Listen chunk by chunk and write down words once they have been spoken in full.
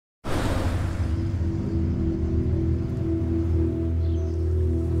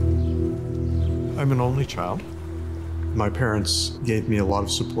I'm an only child. My parents gave me a lot of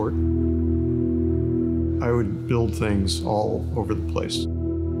support. I would build things all over the place.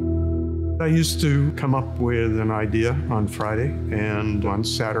 I used to come up with an idea on Friday, and on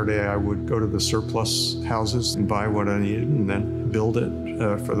Saturday I would go to the surplus houses and buy what I needed and then build it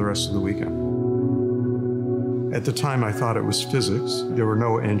for the rest of the weekend. At the time I thought it was physics. There were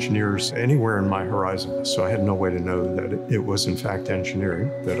no engineers anywhere in my horizon, so I had no way to know that it was in fact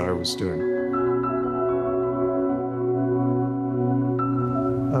engineering that I was doing.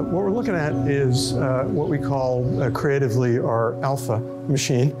 What we're looking at is what we call creatively our alpha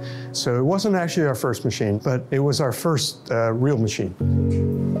machine. So it wasn't actually our first machine, but it was our first real machine.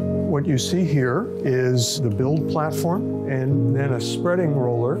 What you see here is the build platform and then a spreading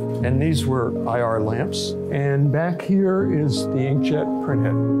roller, and these were IR lamps. And back here is the inkjet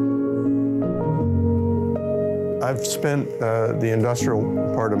printhead. I've spent the industrial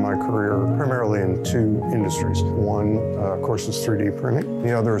part of my career primarily in two industries. One, of course, is 3D printing.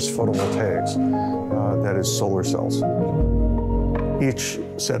 The other is photovoltaics, that is solar cells. Each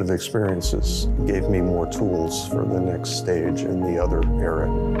set of experiences gave me more tools for the next stage in the other area.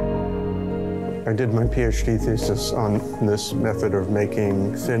 I did my PhD thesis on this method of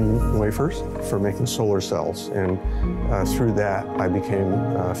making thin wafers for making solar cells, and through that I became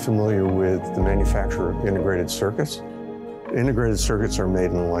familiar with the manufacture of integrated circuits. Integrated circuits are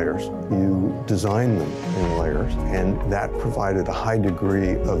made in layers. You design them in layers, and that provided a high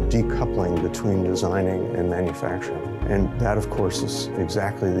degree of decoupling between designing and manufacturing. And that, of course, is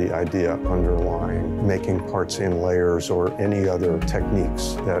exactly the idea underlying making parts in layers or any other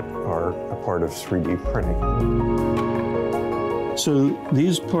techniques that are a part of 3D printing. So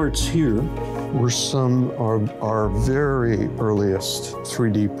these parts here were some of our very earliest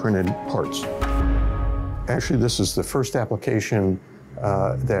 3D printed parts. Actually, this is the first application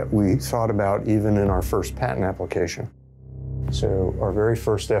that we thought about even in our first patent application. So our very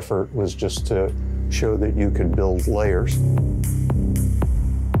first effort was just to show that you could build layers.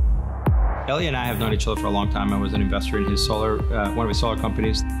 Ellie and I have known each other for a long time. I was an investor in his solar, one of his solar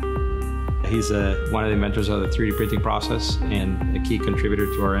companies. He's one of the inventors of the 3D printing process and a key contributor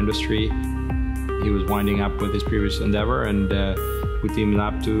to our industry. He was winding up with his previous endeavor, and we teamed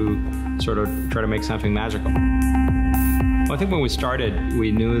up to sort of try to make something magical. Well, I think when we started,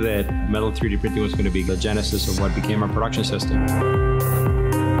 we knew that metal 3D printing was going to be the genesis of what became our production system.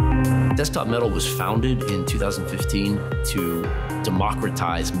 Desktop Metal was founded in 2015 to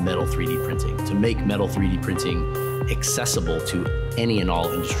democratize metal 3D printing, to make metal 3D printing accessible to any and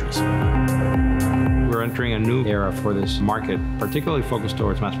all industries. We're entering a new era for this market, particularly focused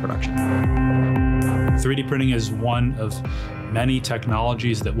towards mass production. 3D printing is one of many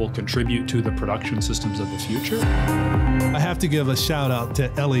technologies that will contribute to the production systems of the future. I have to give a shout out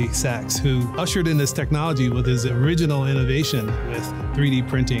to Sachs, who ushered in this technology with his original innovation with 3D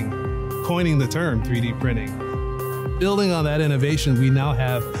printing, coining the term 3D printing. Building on that innovation, we now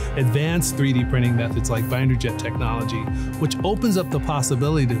have advanced 3D printing methods like binder jet technology, which opens up the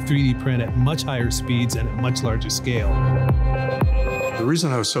possibility to 3D print at much higher speeds and at much larger scale. The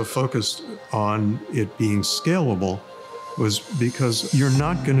reason I was so focused on it being scalable was because you're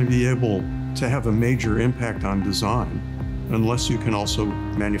not going to be able to have a major impact on design unless you can also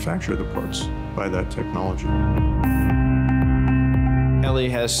manufacture the parts by that technology. Ellie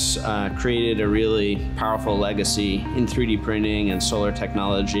has created a really powerful legacy in 3D printing and solar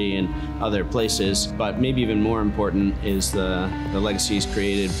technology and other places, but maybe even more important is the legacy he's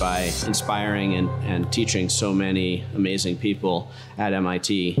created by inspiring and teaching so many amazing people at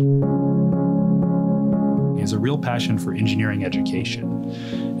MIT. He has a real passion for engineering education,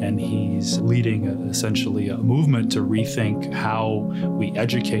 and he's leading essentially a movement to rethink how we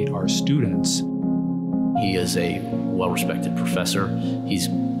educate our students. He is a well-respected professor. He's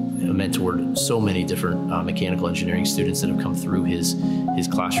mentored so many different mechanical engineering students that have come through his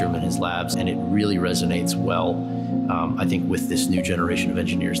classroom and his labs, and it really resonates well, I think, with this new generation of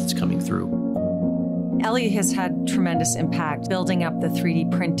engineers that's coming through. Ellie has had tremendous impact building up the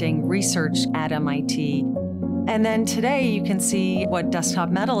 3D printing research at MIT. And then today you can see what Desktop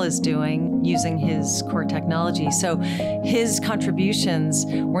Metal is doing using his core technology. So his contributions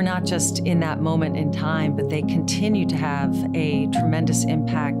were not just in that moment in time, but they continue to have a tremendous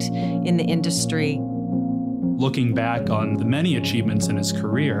impact in the industry. Looking back on the many achievements in his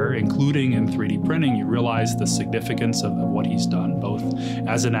career, including in 3D printing, you realize the significance of what he's done, both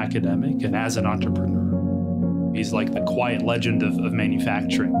as an academic and as an entrepreneur. He's like the quiet legend of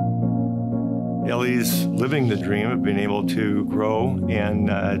manufacturing. Ellie's living the dream of being able to grow and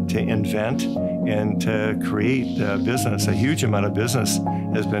to invent and to create business. A huge amount of business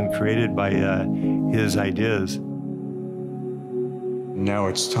has been created by his ideas. Now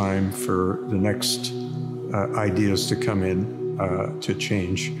it's time for the next ideas to come in to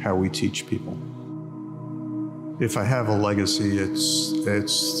change how we teach people. If I have a legacy,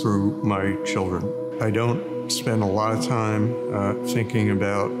 it's through my children. I don't spend a lot of time thinking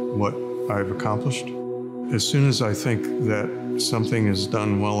about what I've accomplished. As soon as I think that something is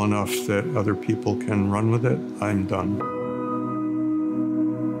done well enough that other people can run with it, I'm done.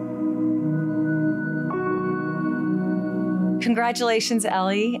 Congratulations,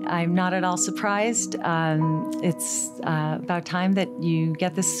 Ellie. I'm not at all surprised. It's about time that you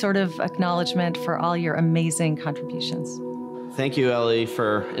get this sort of acknowledgement for all your amazing contributions. Thank you, Ellie,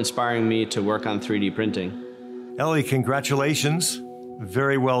 for inspiring me to work on 3D printing. Ellie, congratulations.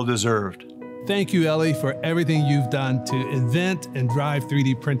 Very well deserved. Thank you, Ellie, for everything you've done to invent and drive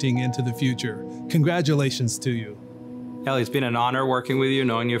 3D printing into the future. Congratulations to you. Ellie, it's been an honor working with you,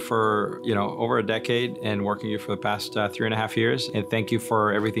 knowing you for over a decade and working with you for the past 3.5 years. And thank you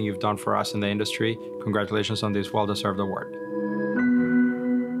for everything you've done for us in the industry. Congratulations on this well-deserved award.